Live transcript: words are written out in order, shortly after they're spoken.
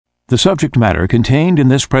The subject matter contained in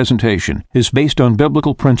this presentation is based on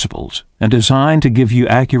biblical principles and designed to give you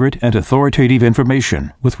accurate and authoritative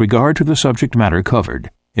information with regard to the subject matter covered.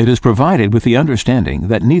 It is provided with the understanding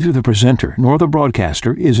that neither the presenter nor the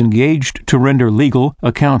broadcaster is engaged to render legal,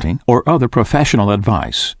 accounting, or other professional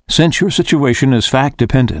advice. Since your situation is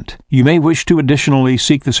fact-dependent, you may wish to additionally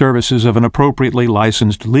seek the services of an appropriately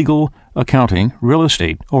licensed legal, accounting, real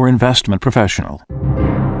estate, or investment professional.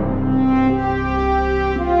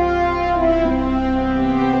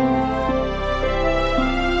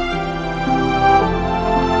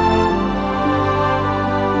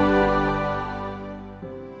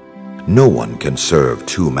 No one can serve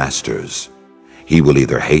two masters. He will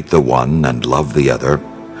either hate the one and love the other,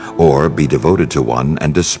 or be devoted to one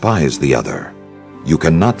and despise the other. You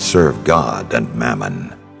cannot serve God and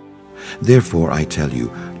mammon. Therefore, I tell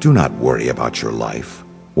you, do not worry about your life,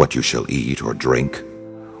 what you shall eat or drink,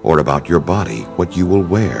 or about your body, what you will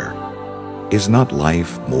wear. Is not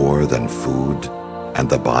life more than food, and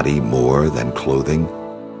the body more than clothing?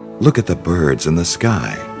 Look at the birds in the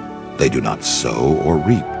sky. They do not sow or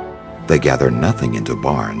reap. They gather nothing into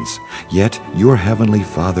barns, yet your heavenly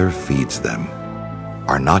Father feeds them.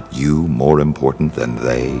 Are not you more important than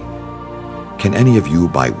they? Can any of you,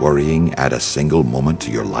 by worrying, add a single moment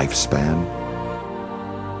to your lifespan?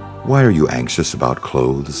 Why are you anxious about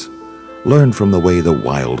clothes? Learn from the way the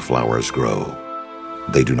wildflowers grow.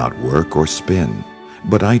 They do not work or spin,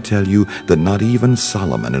 but I tell you that not even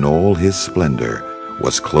Solomon in all his splendor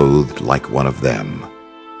was clothed like one of them.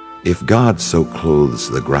 If God so clothes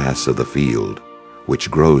the grass of the field,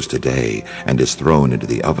 which grows today and is thrown into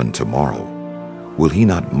the oven tomorrow, will he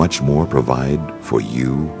not much more provide for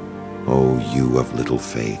you, O you of little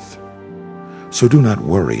faith? So do not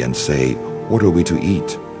worry and say, what are we to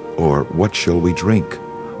eat? Or what shall we drink?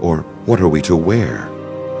 Or what are we to wear?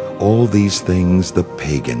 All these things the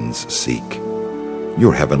pagans seek.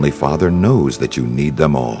 Your heavenly Father knows that you need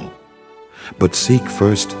them all. But seek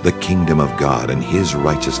first the kingdom of God and his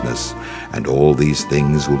righteousness, and all these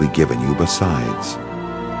things will be given you besides.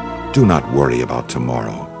 Do not worry about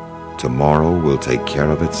tomorrow. Tomorrow will take care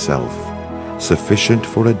of itself. Sufficient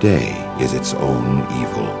for a day is its own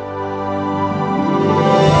evil.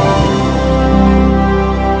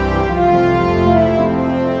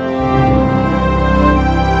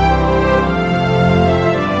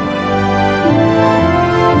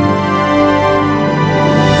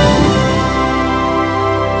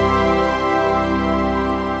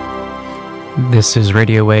 This is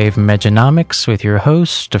Radio Wave Mejanomics with your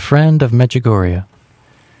host, a Friend of Medjugorje.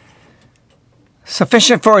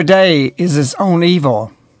 Sufficient for a day is its own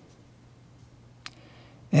evil.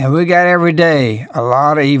 And we got every day a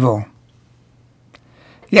lot of evil.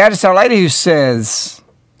 Yeah, it's Our Lady who says,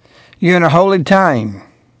 you're in a holy time.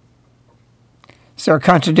 Is there a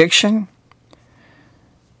contradiction?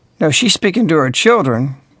 No, she's speaking to her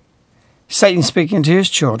children. Satan's speaking to his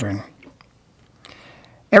children.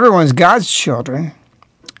 Everyone's God's children,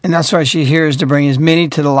 and that's why she hears to bring as many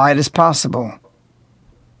to the light as possible.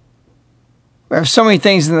 We have so many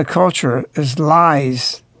things in the culture as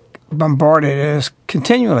lies bombarded at us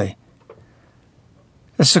continually.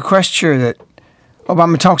 The sequester that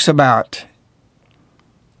Obama talks about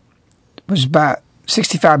was about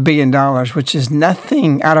 $65 billion, which is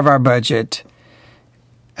nothing out of our budget.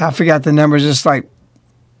 I forgot the numbers, it's like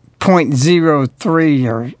 0.03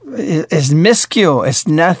 or it's minuscule, it's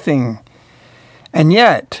nothing. And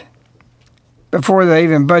yet, before the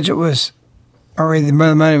even budget was, or the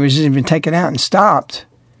money was even taken out and stopped,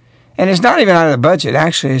 and it's not even out of the budget,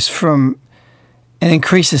 actually, it's from an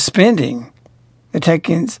increase of spending. They're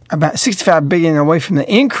taking about $65 billion away from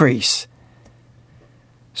the increase.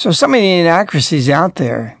 So many inaccuracies out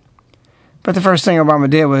there. But the first thing Obama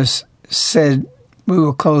did was said, we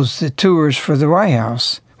will close the tours for the White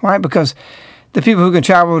House. Why? Because the people who can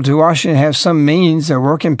travel to Washington have some means. They're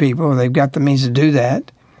working people. They've got the means to do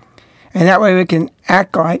that. And that way we can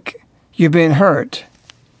act like you're being hurt.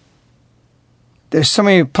 There's so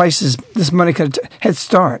many places this money could Head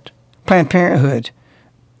Start, Planned Parenthood,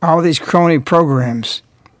 all these crony programs.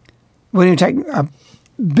 Wouldn't even take a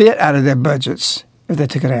bit out of their budgets if they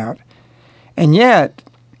took it out. And yet,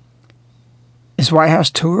 it's White House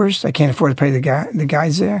tours. They can't afford to pay the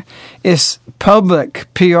guys there. It's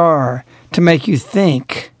public PR to make you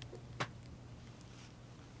think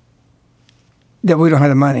that we don't have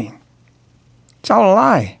the money. It's all a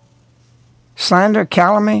lie. Slander,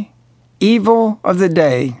 calumny, evil of the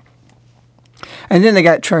day. And then they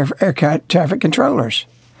got air traffic controllers.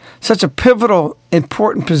 Such a pivotal,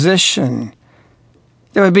 important position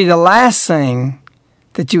that would be the last thing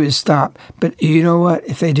that you would stop. But you know what?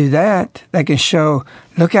 If they do that, they can show,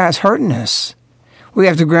 look how it's hurting us. We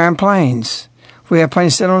have to ground planes. We have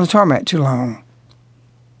planes sitting on the tarmac too long.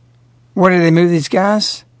 Where do they move these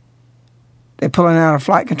guys? They're pulling out of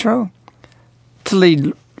flight control to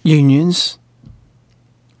lead unions.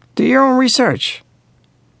 Do your own research.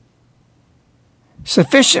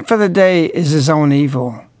 Sufficient for the day is his own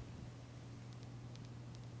evil.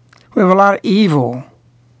 We have a lot of evil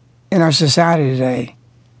in our society today.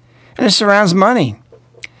 And it surrounds money.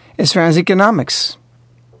 It surrounds economics.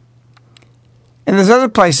 And there's other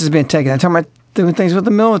places being taken. I'm talking about doing things with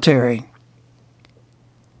the military.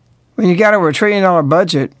 When you got over $1 trillion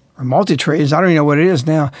budget, or multi-trillions, I don't even know what it is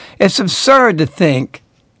now, it's absurd to think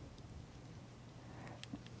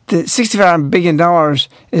that $65 billion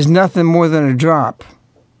is nothing more than a drop.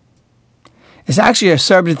 It's actually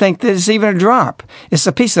absurd to think that it's even a drop. It's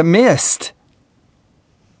a piece of mist.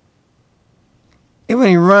 It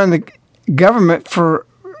wouldn't even run the government for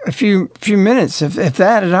a few minutes, if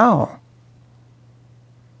that at all.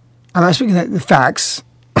 I'm not speaking of the facts.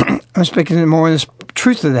 I'm speaking more of the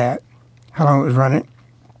truth of that, how long it was running.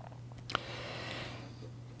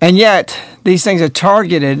 And yet, these things are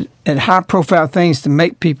targeted at high-profile things to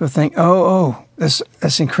make people think,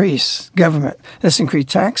 let's increase government. Let's increase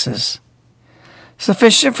taxes.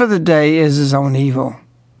 Sufficient for the day is his own evil.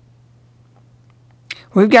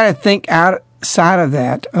 We've got to think outside of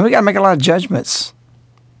that. And we've got to make a lot of judgments.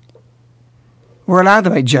 We're allowed to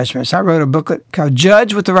make judgments. I wrote a booklet called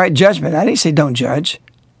Judge with the Right Judgment. I didn't say don't judge.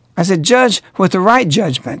 I said judge with the right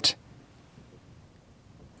judgment.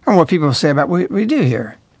 And what people say about what we do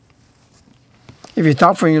here. If you're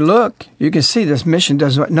thoughtful and you look, you can see this mission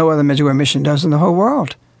does what no other Medjugorje mission does in the whole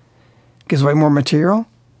world. It gives away more material.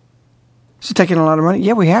 It's taking a lot of money.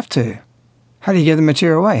 Yeah, we have to. How do you give the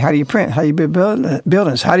material away? How do you print? How do you build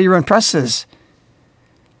buildings? How do you run presses?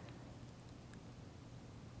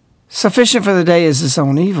 Sufficient for the day is its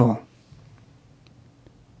own evil.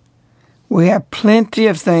 We have plenty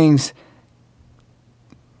of things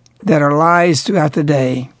that are lies throughout the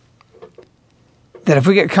day, that if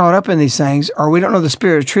we get caught up in these things, or we don't know the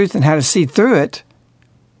spirit of truth and how to see through it,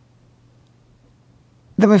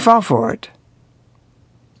 then we fall for it.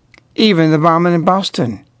 Even the bombing in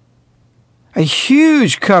Boston. A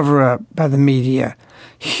huge cover-up by the media.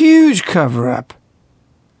 Huge cover-up.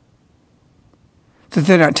 That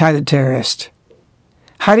they're not tied to terrorists.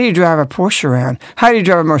 How do you drive a Porsche around? How do you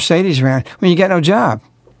drive a Mercedes around when you got no job?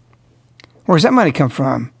 Where's that money come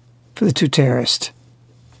from for the two terrorists?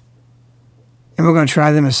 And we're going to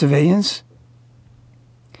try them as civilians?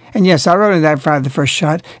 And yes, I wrote in that Friday the First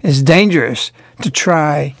Shot, it's dangerous to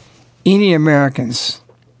try any Americans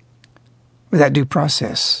without due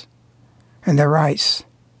process and their rights.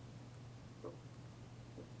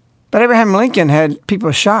 But Abraham Lincoln had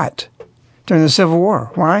people shot during the Civil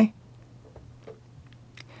War. Why?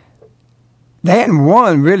 They hadn't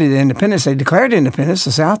won, really, the independence. They declared independence,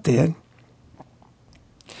 the South did.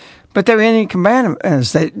 But they were enemy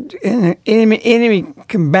combatants. Enemy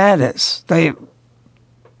combatants. They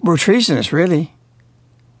were treasonous, really,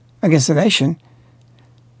 against the nation.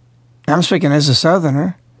 I'm speaking as a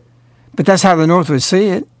Southerner. But that's how the North would see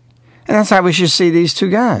it. And that's how we should see these two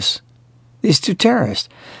guys, these two terrorists.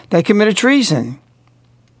 They committed treason.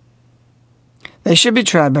 They should be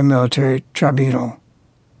tried by military tribunal.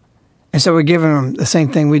 And so we're giving them the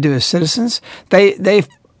same thing we do as citizens. They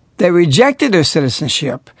rejected their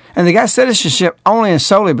citizenship. And they got citizenship only and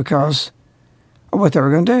solely because of what they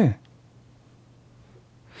were going to do.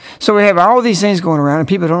 So we have all these things going around and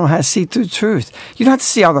people don't know how to see through truth. You don't have to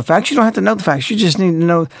see all the facts. You don't have to know the facts. You just need to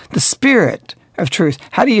know the spirit of truth.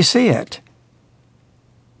 How do you see it?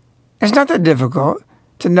 It's not that difficult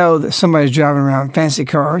to know that somebody's driving around fancy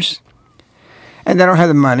cars and they don't have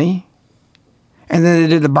the money and then they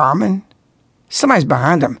do the bombing. Somebody's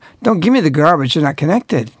behind them. Don't give me the garbage. You're not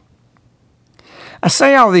connected. I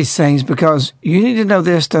say all these things because you need to know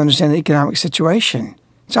this to understand the economic situation.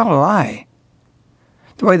 It's all a lie.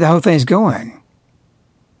 The way the whole thing's going.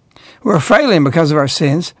 We're failing because of our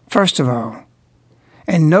sins, first of all.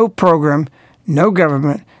 And no program, no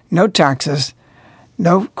government, no taxes,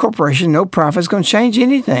 no corporation, no profit is going to change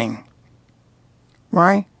anything.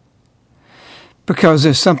 Why? Because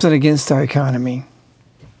there's something against our economy.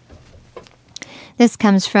 This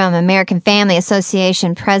comes from American Family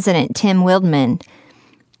Association President Tim Wildman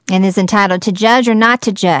and is entitled, To Judge or Not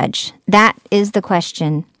to Judge? That is the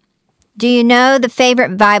question. Do you know the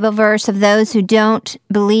favorite Bible verse of those who don't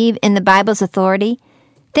believe in the Bible's authority?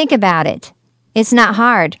 Think about it. It's not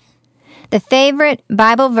hard. The favorite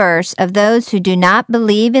Bible verse of those who do not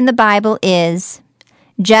believe in the Bible is,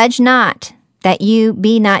 Judge not, that you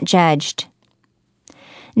be not judged.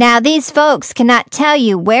 Now, these folks cannot tell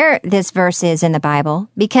you where this verse is in the Bible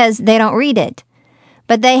because they don't read it.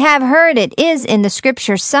 But they have heard it is in the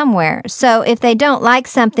Scripture somewhere, so if they don't like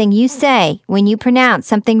something you say when you pronounce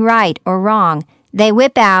something right or wrong, they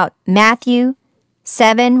whip out Matthew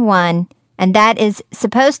 7:1, and that is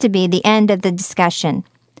supposed to be the end of the discussion.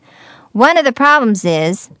 One of the problems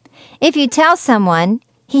is, if you tell someone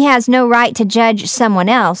he has no right to judge someone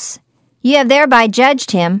else, you have thereby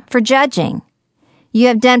judged him for judging. You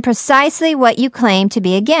have done precisely what you claim to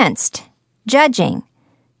be against, judging.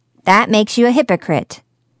 That makes you a hypocrite.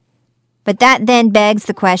 But that then begs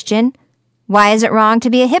the question, why is it wrong to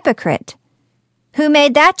be a hypocrite? Who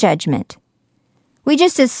made that judgment? We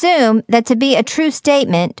just assume that to be a true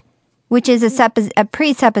statement, which is a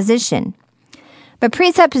presupposition. But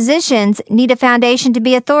presuppositions need a foundation to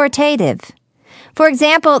be authoritative. For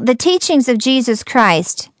example, the teachings of Jesus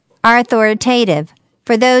Christ are authoritative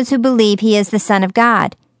for those who believe he is the Son of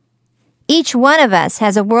God. Each one of us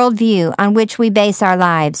has a worldview on which we base our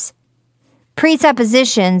lives.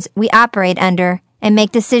 Presuppositions we operate under and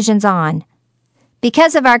make decisions on.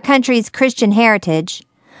 Because of our country's Christian heritage,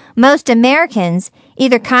 most Americans,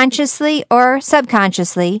 either consciously or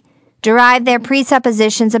subconsciously, derive their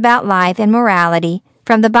presuppositions about life and morality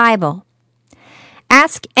from the Bible.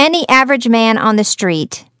 Ask any average man on the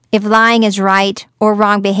street if lying is right or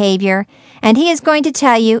wrong behavior, and he is going to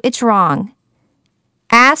tell you it's wrong.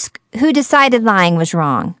 Ask who decided lying was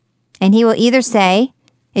wrong, and he will either say,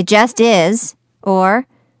 "It just is," or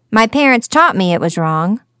 "My parents taught me it was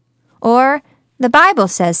wrong," or "The Bible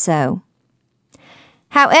says so."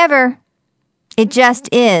 However, "it just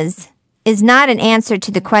is" not an answer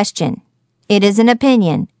to the question. It is an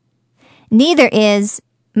opinion. Neither is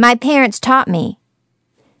 "My parents taught me."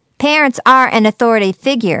 Parents are an authority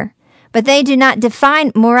figure, but they do not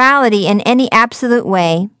define morality in any absolute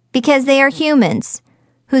way because they are humans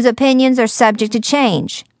whose opinions are subject to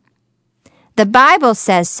change. "The Bible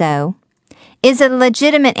says so" is a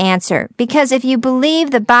legitimate answer because if you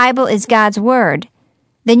believe the Bible is God's Word,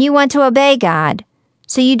 then you want to obey God,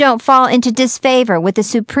 so you don't fall into disfavor with the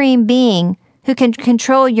Supreme Being who can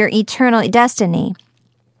control your eternal destiny.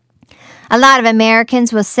 A lot of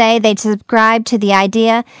Americans will say they subscribe to the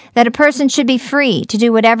idea that a person should be free to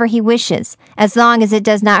do whatever he wishes as long as it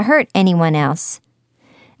does not hurt anyone else.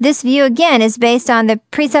 This view again is based on the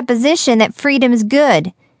presupposition that freedom is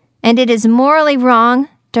good and it is morally wrong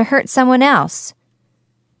to hurt someone else.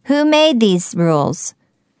 Who made these rules?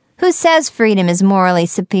 Who says freedom is morally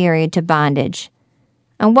superior to bondage?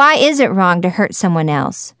 And why is it wrong to hurt someone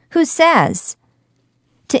else? Who says?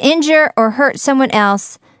 To injure or hurt someone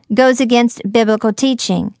else goes against biblical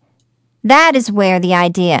teaching. That is where the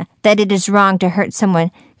idea that it is wrong to hurt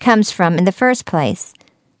someone comes from in the first place.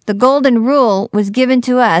 The golden rule was given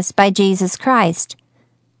to us by Jesus Christ.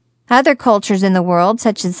 Other cultures in the world,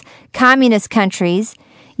 such as communist countries,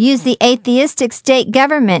 use the atheistic state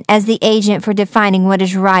government as the agent for defining what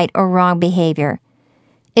is right or wrong behavior.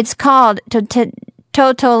 It's called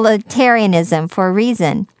totalitarianism for a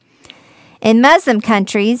reason. In Muslim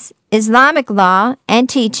countries, Islamic law and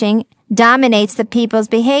teaching dominates the people's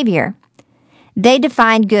behavior. They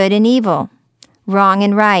define good and evil, wrong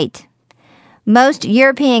and right. Most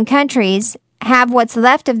European countries have what's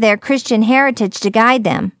left of their Christian heritage to guide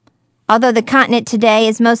them, although the continent today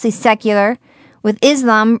is mostly secular, with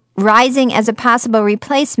Islam rising as a possible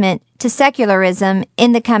replacement to secularism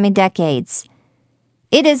in the coming decades.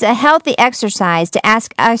 It is a healthy exercise to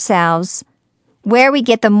ask ourselves where we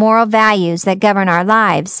get the moral values that govern our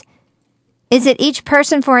lives. Is it each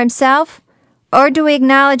person for himself, or do we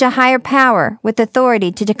acknowledge a higher power with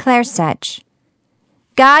authority to declare such?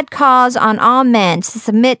 God calls on all men to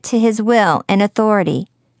submit to his will and authority.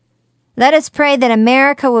 Let us pray that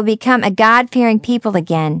America will become a God-fearing people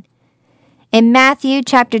again. In Matthew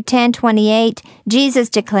chapter 10:28, Jesus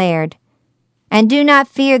declared, "And do not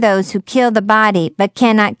fear those who kill the body but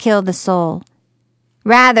cannot kill the soul.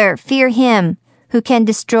 Rather, fear him who can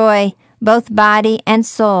destroy both body and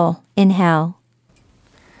soul in hell."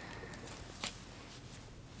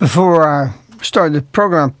 Before I started the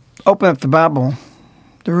program, open up the Bible.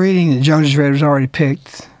 The reading that Joan just read was already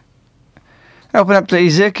picked. Open up to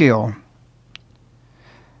Ezekiel.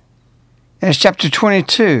 And it's chapter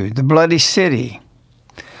 22, the bloody city.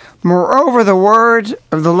 "Moreover, the word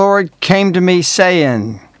of the Lord came to me,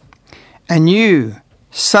 saying, And you,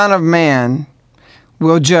 son of man,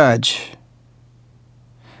 will judge.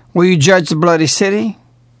 Will you judge the bloody city?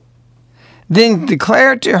 Then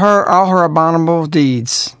declare to her all her abominable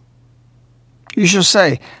deeds. You shall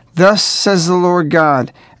say, Thus says the Lord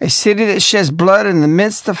God, a city that sheds blood in the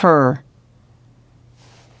midst of her,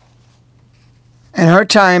 and her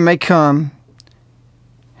time may come,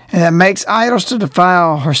 and that makes idols to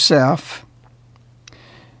defile herself,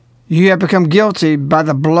 you have become guilty by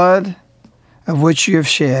the blood of which you have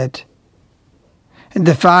shed, and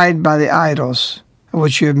defied by the idols of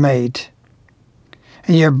which you have made,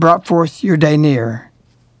 and you have brought forth your day near.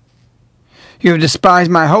 You have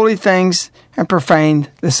despised my holy things and profaned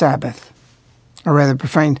the Sabbath, or rather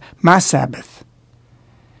profaned my Sabbath.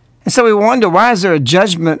 And so we wonder, why is there a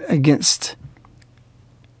judgment against,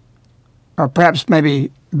 or perhaps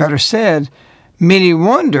maybe better said, many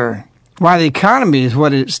wonder why the economy is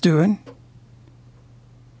what it's doing.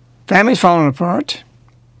 Families falling apart.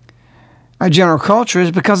 Our general culture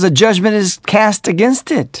is because the judgment is cast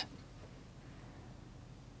against it.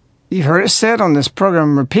 You've heard it said on this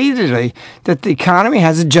program repeatedly that the economy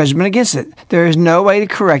has a judgment against it. There is no way to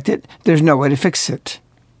correct it. There's no way to fix it.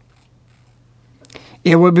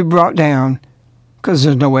 It will be brought down because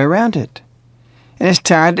there's no way around it. And it's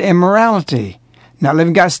tied to immorality, not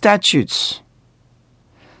living God's statutes.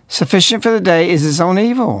 Sufficient for the day is its own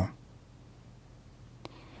evil.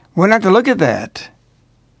 We're not to look at that.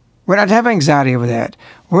 We're not to have anxiety over that.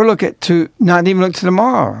 We're not even look to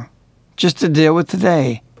tomorrow, just to deal with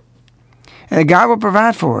today. And God will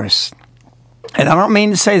provide for us. And I don't mean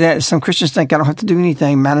to say that some Christians think I don't have to do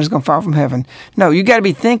anything, manna's going to fall from heaven. No, you got to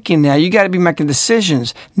be thinking now. You got to be making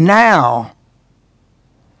decisions now.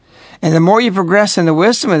 And the more you progress in the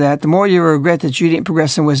wisdom of that, the more you regret that you didn't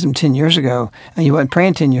progress in wisdom 10 years ago and you wasn't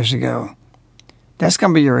praying 10 years ago. That's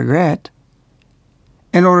going to be your regret.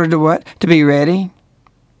 In order to what? To be ready.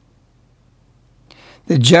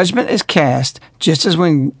 The judgment is cast just as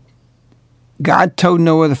when God told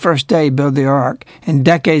Noah the first day build the ark, and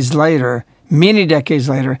decades later, many decades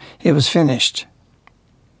later, it was finished.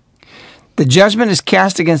 The judgment is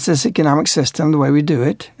cast against this economic system, the way we do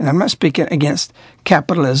it, and I'm not speaking against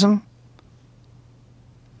capitalism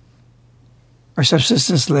or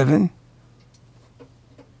subsistence living.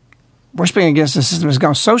 We're speaking against the system that's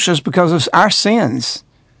gone socialist because of our sins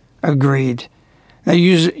of greed. Now,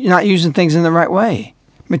 not using things in the right way.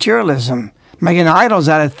 Materialism, making idols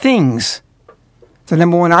out of things. The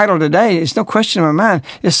number one idol today, it's no question in my mind,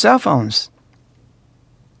 is cell phones.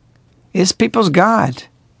 It's people's God.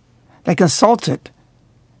 They consult it.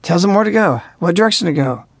 Tells them where to go, what direction to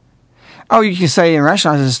go. Oh, you can say and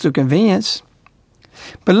rationalize this through convenience.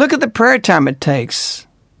 But look at the prayer time it takes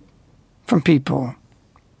from people.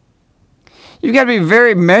 You've got to be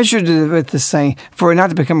very measured with this thing for it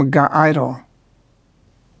not to become a God idol.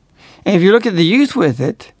 And if you look at the youth with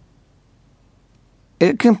it,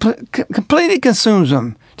 it completely consumes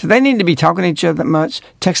them. So they need to be talking to each other that much,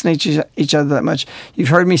 texting each other that much. You've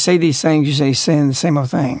heard me say these things. You say saying the same old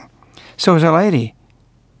thing. So is our lady.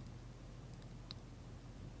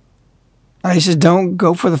 He says, don't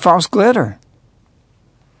go for the false glitter.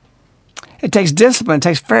 It takes discipline. It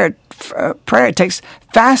takes prayer. It takes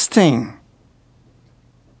fasting.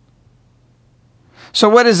 So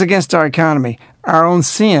what is against our economy? Our own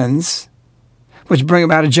sins, which bring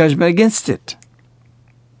about a judgment against it.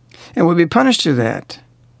 And we'll be punished through that.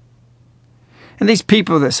 And these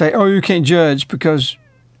people that say, oh, you can't judge because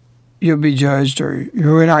you'll be judged, or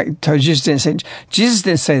you're not, Jesus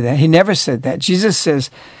didn't say that. He never said that. Jesus says,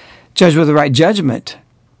 judge with the right judgment.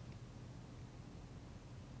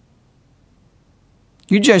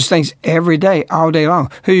 You judge things every day, all day long.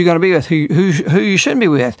 Who are you going to be with? Who you shouldn't be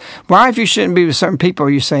with? Why, if you shouldn't be with certain people, are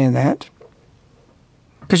you saying that?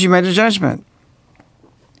 Because you made a judgment.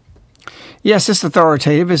 Yes, it's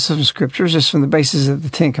authoritative. It's from scriptures. It's from the basis of the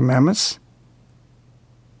Ten Commandments.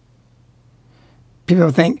 People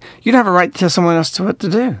think, you don't have a right to tell someone else what to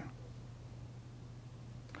do.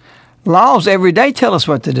 Laws every day tell us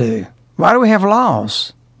what to do. Why do we have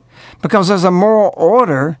laws? Because there's a moral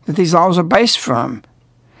order that these laws are based from.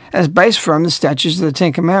 And it's based from the statutes of the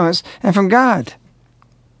Ten Commandments and from God.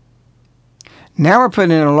 Now we're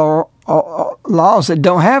putting in laws that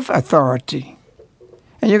don't have authority.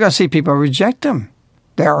 And you're going to see people reject them.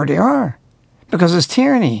 They already are. Because it's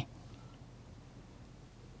tyranny.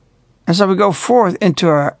 And so we go forth into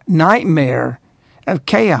a nightmare of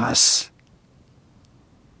chaos.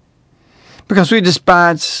 Because we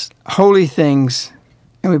despise holy things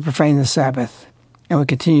and we profane the Sabbath. And we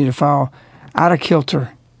continue to fall out of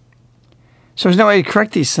kilter. So there's no way to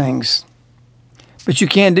correct these things. But you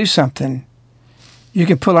can do something. You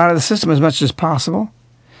can pull out of the system as much as possible.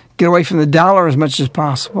 Get away from the dollar as much as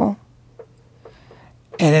possible.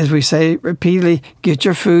 And as we say repeatedly, get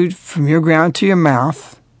your food from your ground to your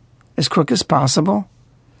mouth as quick as possible,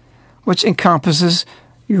 which encompasses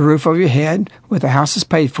your roof over your head with a house that's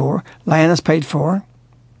paid for, land that's paid for,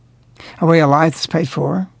 a way of life that's paid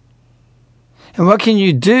for. And what can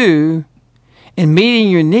you do in meeting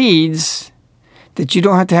your needs that you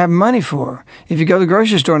don't have to have money for? If you go to the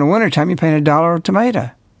grocery store in the wintertime, you're paying $1 a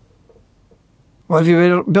tomato. What if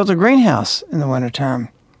you built a greenhouse in the wintertime?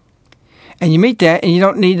 And you meet that, and you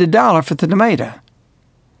don't need the $1 for the tomato.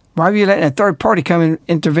 Why are you letting a third party come and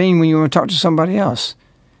intervene when you want to talk to somebody else?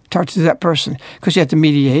 Talk to that person. Because you have to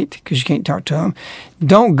mediate, because you can't talk to them.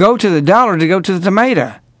 Don't go to the $1 to go to the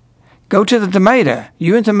tomato. Go to the tomato.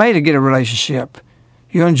 You and tomato get a relationship.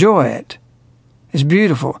 You enjoy it. It's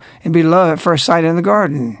beautiful. It'd be love at first sight in the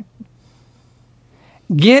garden.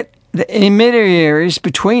 Get the intermediaries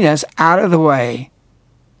between us out of the way,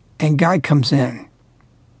 and God comes in.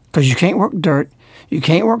 Because you can't work dirt, you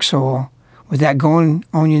can't work soil without going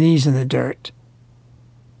on your knees in the dirt.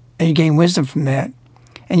 And you gain wisdom from that.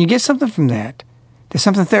 And you get something from that. There's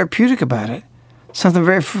something therapeutic about it. Something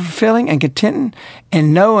very fulfilling and contenting,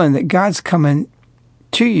 and knowing that God's coming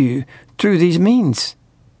to you through these means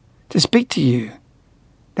to speak to you.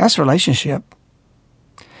 That's relationship.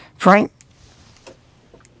 Frank?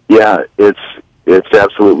 Yeah, it's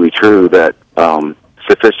absolutely true that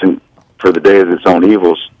sufficient for the day of its own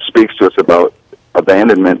evils speaks to us about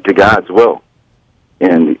abandonment to God's will.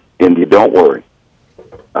 And you don't worry.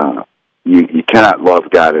 You cannot love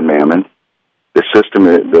God and mammon. The system,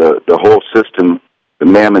 the whole system, the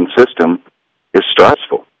mammon system, is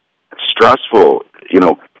stressful. It's stressful,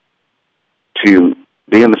 to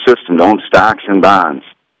be in the system, to own stocks and bonds.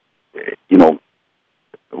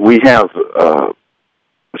 We have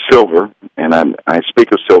silver, and I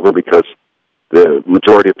speak of silver because the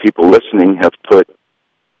majority of people listening have put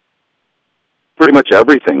pretty much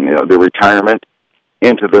everything, their retirement,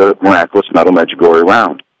 into the miraculous Metal Medjugorje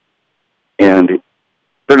round. And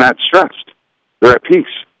they're not stressed. They're at peace.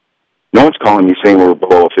 No one's calling me saying we're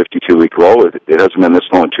below a 52-week low. It hasn't been this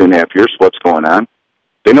low in 2.5 years. What's going on?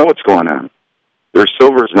 They know what's going on. Their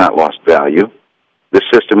silver has not lost value. The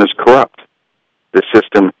system is corrupt. The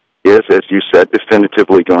system is, as you said,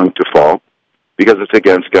 definitively going to fall because it's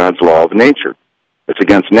against God's law of nature. It's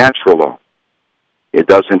against natural law. It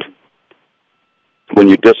doesn't, when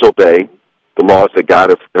you disobey the laws that God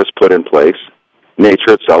has put in place,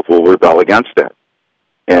 nature itself will rebel against that.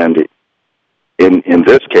 And in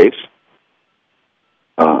this case,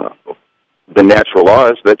 the natural law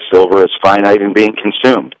is that silver is finite and being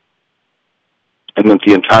consumed, and that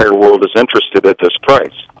the entire world is interested at this price.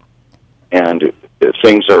 And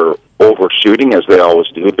things are overshooting, as they always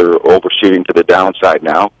do. They're overshooting to the downside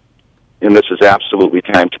now, and this is absolutely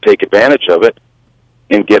time to take advantage of it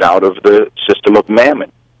and get out of the system of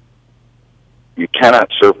mammon. You cannot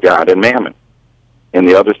serve God and mammon. And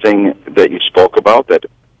the other thing that you spoke about that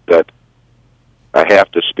I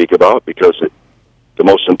have to speak about, because the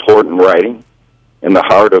most important writing in the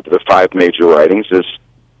heart of the 5 major writings is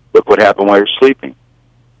look what happened while you're sleeping,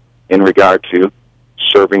 in regard to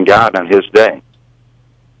serving God on His day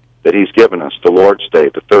that He's given us, the Lord's Day,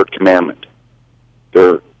 the third commandment.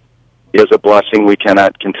 There is a blessing we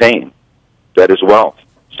cannot contain. That is wealth.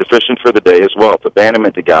 Sufficient for the day is wealth.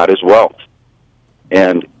 Abandonment to God is wealth.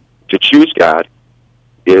 And to choose God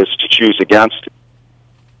is to choose against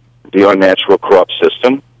the unnatural, corrupt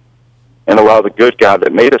system and allow the good God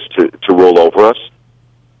that made us to rule over us.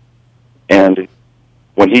 And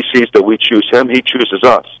when He sees that we choose Him, He chooses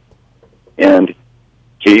us. And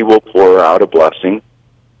He will pour out a blessing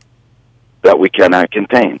that we cannot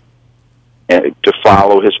contain. And to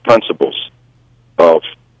follow His principles of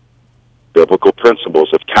biblical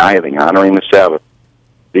principles of tithing, honoring the Sabbath.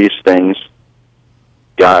 These things,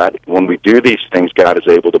 God, when we do these things, God is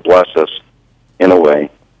able to bless us in a way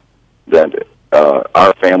that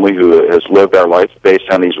our family, who has lived our life based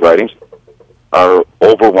on these writings, are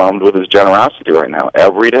overwhelmed with His generosity right now,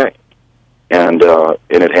 every day. And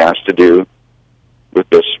it has to do with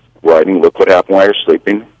this writing, look what happened while you're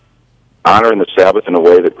sleeping, honoring the Sabbath in a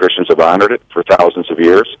way that Christians have honored it for thousands of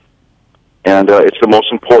years. And it's the most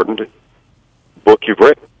important book you've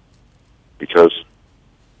written, because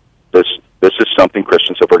this is something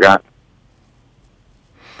Christians have forgotten.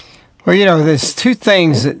 Well, there's two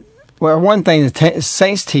things that, one thing that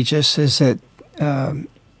saints teach us is that, and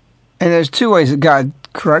there's two ways that God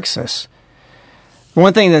corrects us. One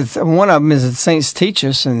of them is that saints teach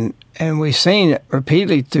us, and we've seen it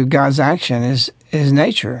repeatedly through God's action, is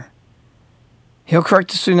nature. He'll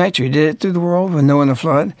correct us through nature. He did it through the world with Noah and the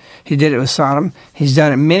flood. He did it with Sodom. He's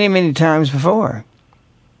done it many, many times before.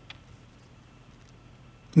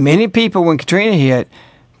 Many people, when Katrina hit,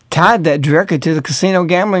 tied that directly to the casino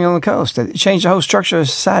gambling on the coast. It changed the whole structure of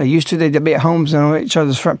society. Used to, they'd be at homes and on each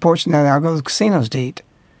other's front porch, and now they all go to the casinos to eat.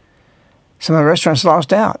 Some of the restaurants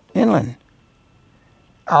lost out inland.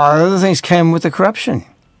 All other things came with the corruption.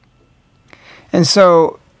 And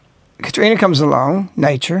so Katrina comes along,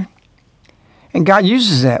 nature, and God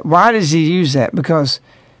uses that. Why does he use that? Because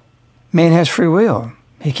man has free will.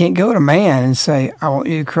 He can't go to man and say, I want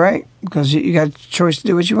you to correct, because you got a choice to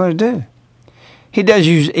do what you want to do. He does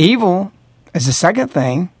use evil as the second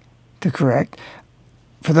thing to correct.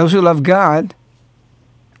 For those who love God,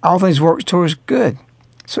 all things work towards good.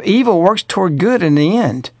 So evil works toward good in the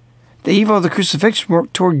end. The evil of the crucifixion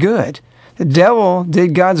worked toward good. The devil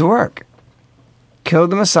did God's work.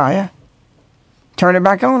 Killed the Messiah, turned it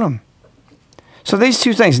back on him. So these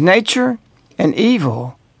two things, nature and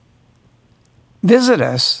evil, visit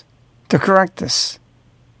us to correct us.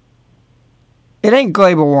 It ain't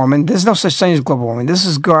global warming. There's no such thing as global warming. This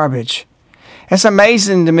is garbage. It's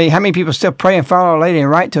amazing to me how many people still pray and follow Our Lady and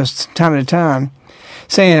write to us time to time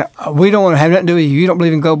saying, we don't want to have nothing to do with you. You don't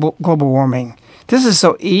believe in global warming. This is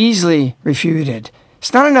so easily refuted.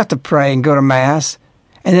 It's not enough to pray and go to Mass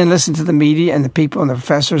and then listen to the media and the people and the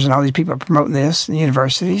professors and all these people promoting this in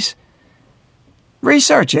universities.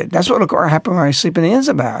 Research it. That's what Look What Happened While You're Sleeping In's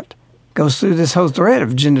about. Goes through this whole thread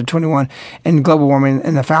of Agenda 21 and global warming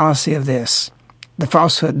and the fallacy of this, the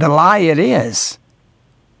falsehood, the lie it is.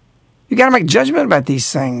 You got to make judgment about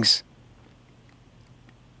these things.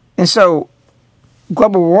 And so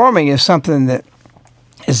global warming is something that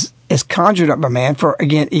is conjured up by man for,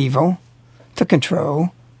 again, evil, to control.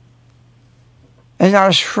 There's not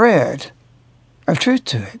a shred of truth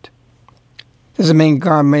to it. Doesn't mean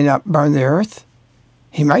God may not burn the earth.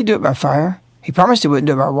 He might do it by fire. He promised he wouldn't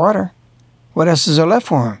do it by water. What else is there left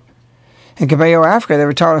for him? In Cabello, Africa, they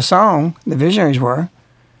were taught a song, the visionaries were,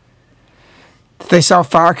 that they saw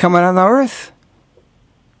fire coming out of the earth.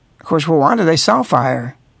 Of course, Rwanda, they saw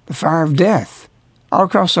fire, the fire of death, all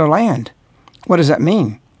across their land. What does that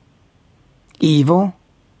mean? Evil,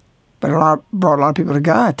 but brought a lot of people to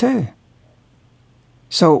God, too.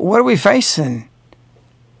 So what are we facing?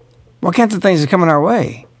 What kinds of things are coming our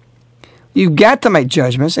way? You've got to make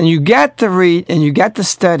judgments, and you've got to read, and you've got to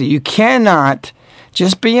study. You cannot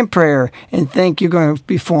just be in prayer and think you're going to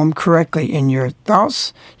be formed correctly in your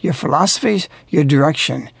thoughts, your philosophies, your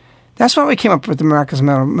direction. That's why we came up with the Miraculous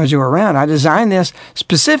Medjugorje round. I designed this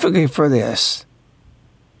specifically for this.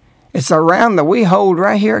 It's a round that we hold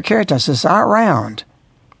right here at Caritas. It's our round.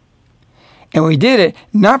 And we did it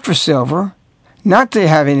not for silver, not to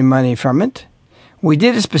have any money from it. We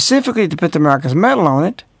did it specifically to put the Miraculous Medal on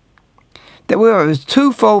it, that we have a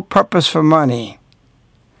twofold purpose for money.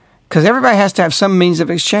 Because everybody has to have some means of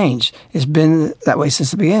exchange. It's been that way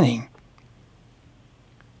since the beginning,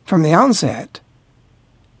 from the onset.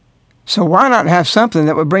 So why not have something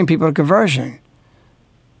that would bring people to conversion?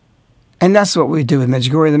 And that's what we do with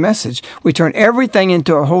Medjugorje, the message. We turn everything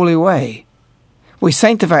into a holy way. We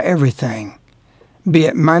sanctify everything. Be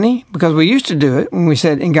it money, because we used to do it when we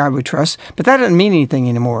said, in God we trust, but that doesn't mean anything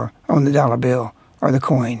anymore on the dollar bill or the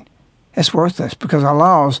coin. It's worthless because our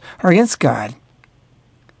laws are against God.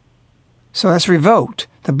 So that's revoked.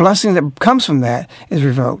 The blessing that comes from that is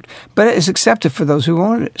revoked. But it is accepted for those who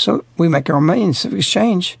want it. So we make our means of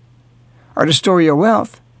exchange or to store your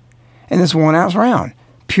wealth in this 1 ounce round.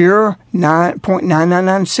 Pure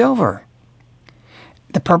 9.999 silver.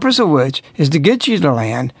 The purpose of which is to get you to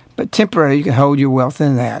land, but temporarily you can hold your wealth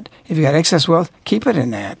in that. If you got excess wealth, keep it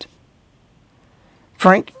in that.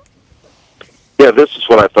 Frank? Yeah, this is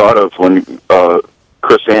what I thought of when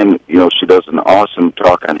Chris Ann, she does an awesome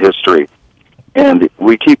talk on history. And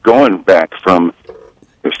we keep going back from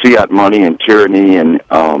fiat money and tyranny and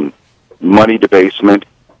money debasement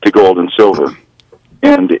to gold and silver.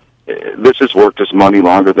 And this has worked as money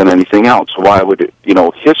longer than anything else. Why would it,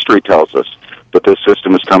 history tells us that this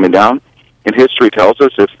system is coming down. And history tells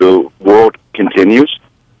us if the world continues,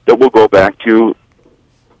 that we'll go back to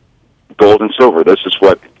gold and silver. This is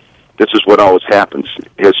what always happens.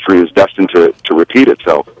 History is destined to repeat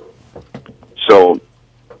itself. So,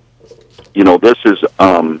 this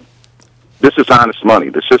is honest money.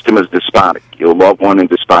 The system is despotic. You'll love one and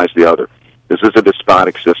despise the other. This is a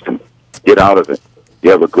despotic system. Get out of it. You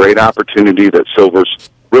have a great opportunity that silver's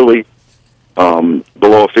really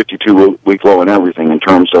below a 52-week low and everything in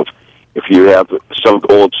terms of if you have some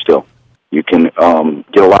gold still. You can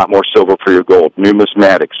get a lot more silver for your gold.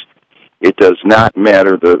 Numismatics. It does not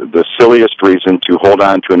matter. The silliest reason to hold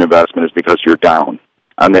on to an investment is because you're down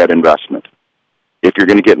on that investment. If you're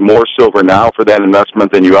going to get more silver now for that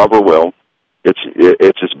investment than you ever will,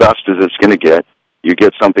 it's as best as it's going to get. You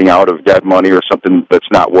get something out of dead money or something that's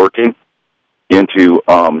not working into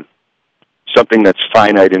something that's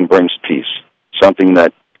finite and brings peace, something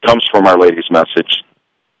that comes from Our Lady's message.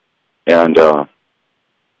 And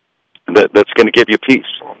that's going to give you peace.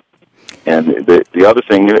 And the other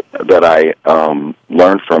thing that I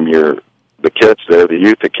learned from the kids there, the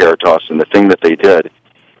youth at Caritas, and the thing that they did,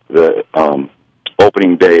 the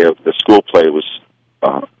opening day of the school play was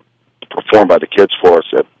performed by the kids for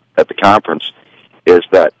us at the conference, is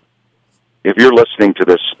that if you're listening to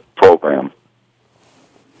this program,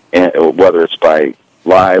 and whether it's by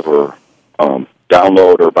live or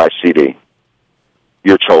download or by CD,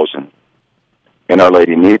 you're chosen. And Our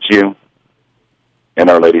Lady needs you. And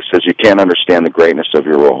Our Lady says you can't understand the greatness of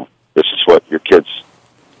your role. This is what your kids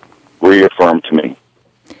reaffirmed to me.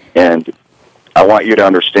 And I want you to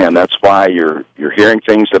understand that's why you're hearing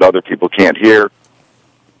things that other people can't hear,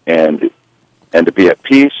 and to be at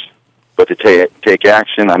peace, but to take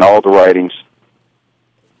action on all the writings.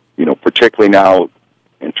 You know, particularly now,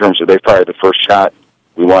 in terms of they fired the first shot,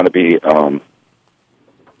 we want to be,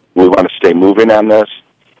 we want to stay moving on this.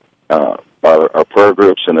 Our prayer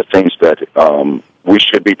groups and the things that we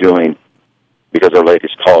should be doing, because Our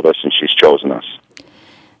Lady's called us and she's chosen us.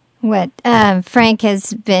 What Frank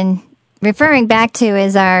has been referring back to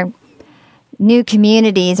is our new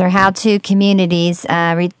communities, or how-to communities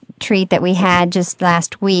retreat that we had just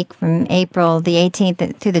last week from April the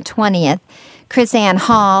 18th through the 20th. Chris Ann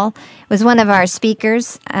Hall was one of our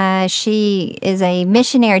speakers. She is a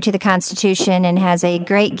missionary to the Constitution and has a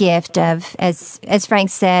great gift of, as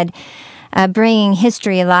Frank said, bringing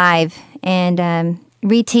history alive and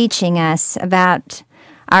reteaching us about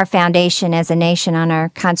our foundation as a nation on our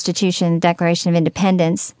Constitution, Declaration of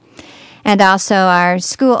Independence, and also our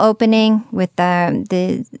school opening with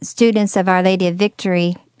the students of Our Lady of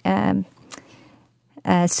Victory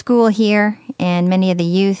school here, and many of the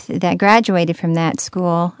youth that graduated from that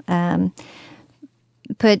school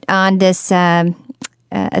put on this a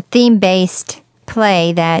theme-based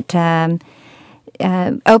play that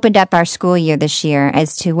opened up our school year this year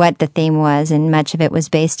as to what the theme was, and much of it was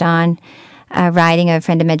based on writing of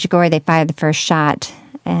Friend of Medjugorje. They fired the first shot,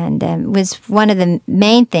 and was one of the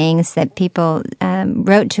main things that people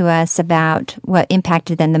wrote to us about what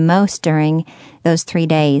impacted them the most during those 3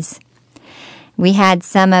 days. We had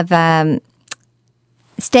some of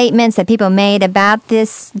statements that people made about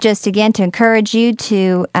this, just again to encourage you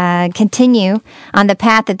to continue on the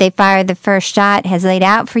path that they fired the first shot has laid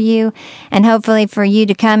out for you, and hopefully for you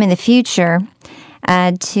to come in the future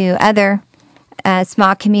to other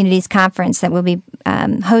small communities conference that we'll be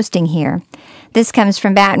hosting here. This comes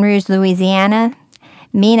from Baton Rouge, Louisiana.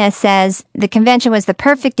 Mina says, the convention was the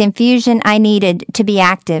perfect infusion I needed to be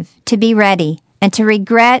active, to be ready, and to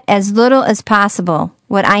regret as little as possible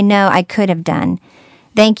what I know I could have done.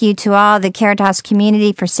 Thank you to all the Caritas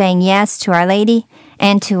community for saying yes to Our Lady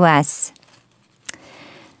and to us.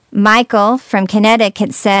 Michael from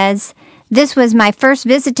Connecticut says, this was my first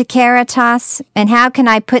visit to Caritas, and how can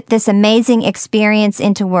I put this amazing experience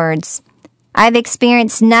into words? I've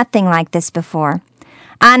experienced nothing like this before.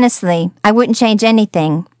 Honestly, I wouldn't change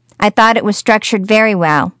anything. I thought it was structured very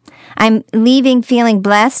well. I'm leaving feeling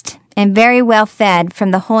blessed and very well fed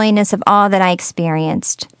from the holiness of all that I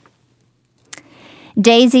experienced.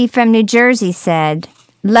 Daisy from New Jersey said,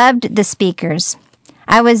 loved the speakers.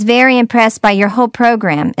 I was very impressed by your whole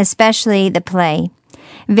program, especially the play.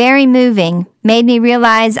 Very moving, made me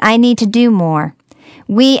realize I need to do more.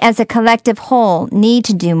 We as a collective whole need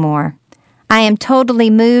to do more. I am totally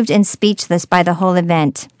moved and speechless by the whole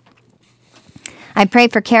event. I pray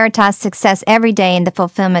for Caritas' success every day in the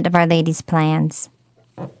fulfillment of Our Lady's plans.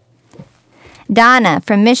 Donna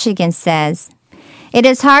from Michigan says, it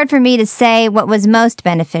is hard for me to say what was most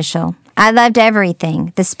beneficial. I loved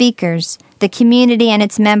everything, the speakers, the community and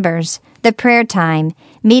its members, the prayer time,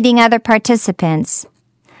 meeting other participants.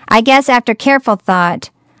 I guess after careful thought,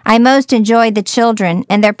 I most enjoyed the children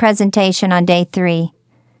and their presentation on day 3.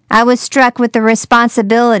 I was struck with the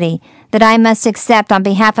responsibility that I must accept on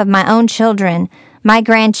behalf of my own children, my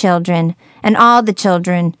grandchildren, and all the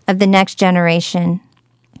children of the next generation.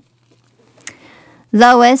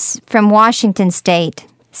 Lois from Washington State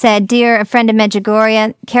said, dear Friend of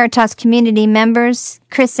Medjugorje, Caritas community members,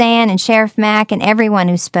 Chris Ann and Sheriff Mack and everyone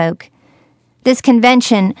who spoke. This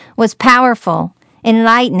convention was powerful,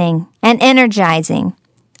 enlightening, and energizing.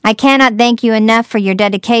 I cannot thank you enough for your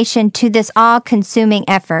dedication to this all-consuming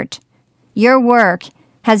effort. Your work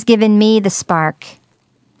has given me the spark.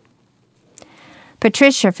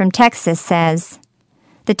 Patricia from Texas says,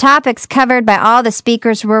 the topics covered by all the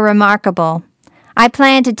speakers were remarkable. I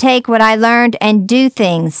plan to take what I learned and do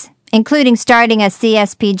things, including starting a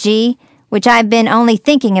CSPG, which I've been only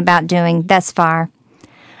thinking about doing thus far.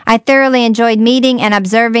 I thoroughly enjoyed meeting and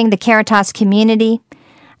observing the Caritas community.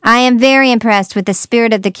 I am very impressed with the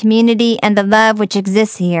spirit of the community and the love which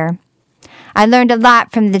exists here. I learned a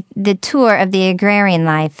lot from the tour of the agrarian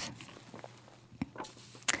life.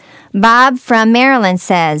 Bob from Maryland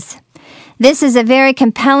says, "This is a very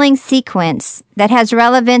compelling sequence that has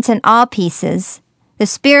relevance in all pieces. The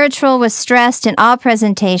spiritual was stressed in all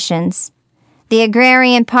presentations. The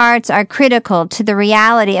agrarian parts are critical to the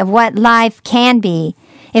reality of what life can be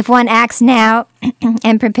if one acts now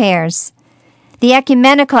and prepares. The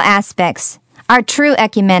ecumenical aspects are true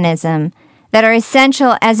ecumenism that are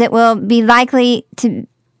essential as it will likely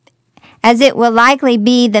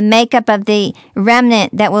be the makeup of the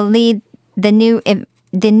remnant that will lead the new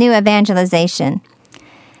evangelization.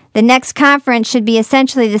 The next conference should be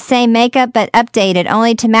essentially the same makeup but updated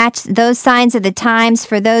only to match those signs of the times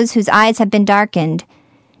for those whose eyes have been darkened.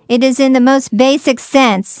 It is in the most basic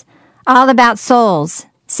sense all about souls,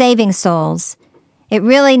 saving souls. It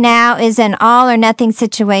really now is an all or nothing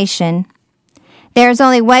situation. There is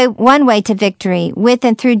only one way to victory, with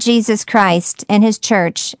and through Jesus Christ and His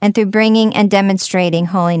church, and through bringing and demonstrating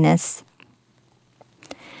holiness."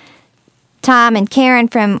 Tom and Karen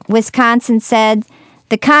from Wisconsin said,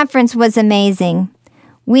 "The conference was amazing.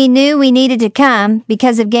 We knew we needed to come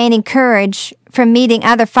because of gaining courage from meeting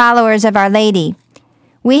other followers of Our Lady.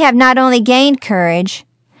 We have not only gained courage,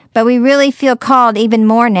 but we really feel called even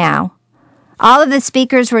more now. All of the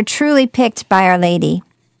speakers were truly picked by Our Lady.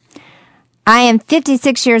 I am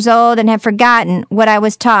 56 years old and have forgotten what I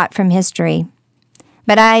was taught from history.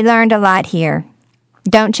 But I learned a lot here.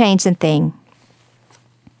 Don't change a thing."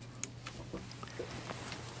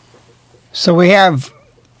 So we have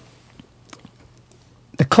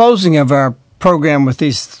the closing of our program with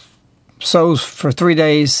these souls for 3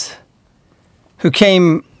 days who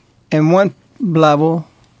came in one level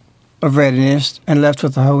of readiness and left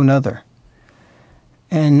with a whole nother.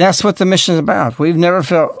 And that's what the mission is about. We've never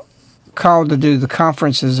felt called to do the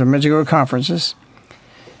conferences or Medjugorje conferences.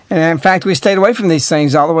 And in fact, we stayed away from these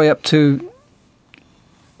things all the way up to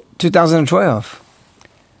 2012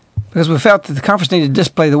 because we felt that the conference needed to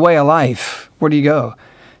display the way of life. Where do you go?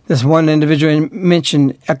 This one individual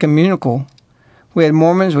mentioned ecumenical. We had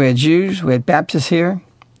Mormons, we had Jews, we had Baptists here,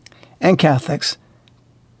 and Catholics.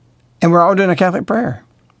 And we're all doing a Catholic prayer.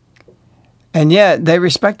 And yet, they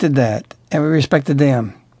respected that, and we respected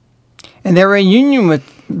them. And they were in union with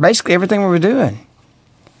basically everything we were doing.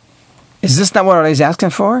 Is this not what Our Lady's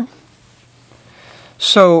asking for?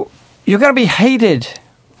 So, you're going to be hated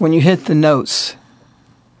when you hit the notes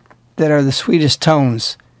that are the sweetest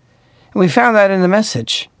tones. And we found that in the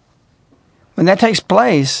message. When that takes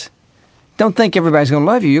place, don't think everybody's going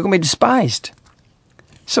to love you. You're going to be despised.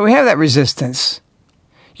 So we have that resistance.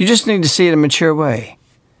 You just need to see it in a mature way.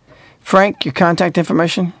 Frank, your contact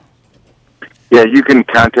information? Yeah, you can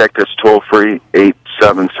contact us toll-free,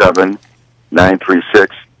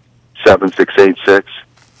 877-936-7686.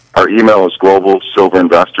 Our email is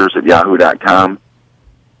globalsilverinvestors@yahoo.com.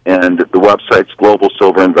 And the website's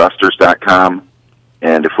globalsilverinvestors.com.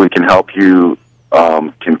 And if we can help you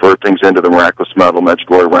convert things into the Miraculous Metal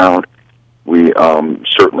Medjugorje round, we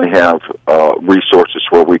certainly have resources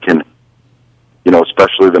where we can,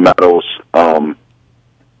 especially the metals,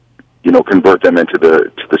 convert them into the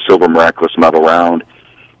silver miraculous metal round,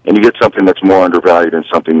 and you get something that's more undervalued and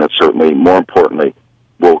something that certainly, more importantly,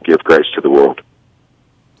 will give grace to the world.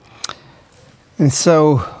 And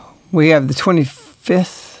so we have the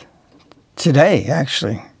 25th today,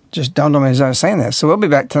 actually. Just dawned on me as I was saying that. So we'll be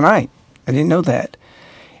back tonight. I didn't know that.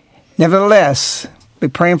 Nevertheless, be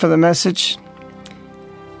praying for the message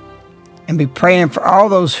and be praying for all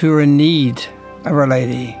those who are in need of Our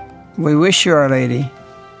Lady. We wish you, Our Lady.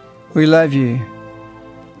 We love you.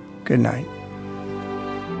 Good night.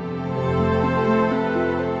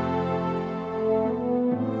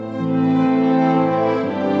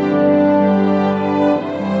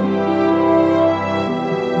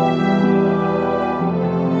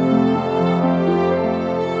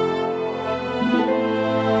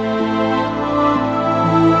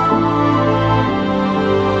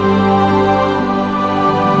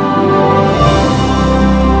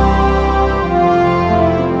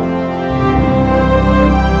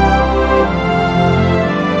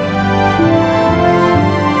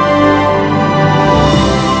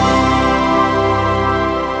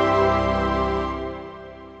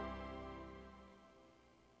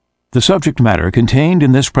 The subject matter contained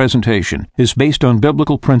in this presentation is based on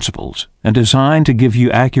biblical principles and designed to give you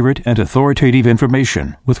accurate and authoritative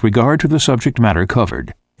information with regard to the subject matter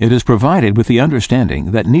covered. It is provided with the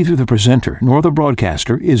understanding that neither the presenter nor the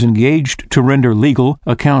broadcaster is engaged to render legal,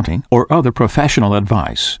 accounting, or other professional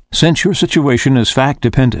advice. Since your situation is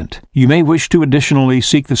fact-dependent, you may wish to additionally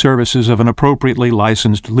seek the services of an appropriately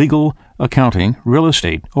licensed legal, accounting, real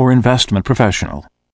estate, or investment professional.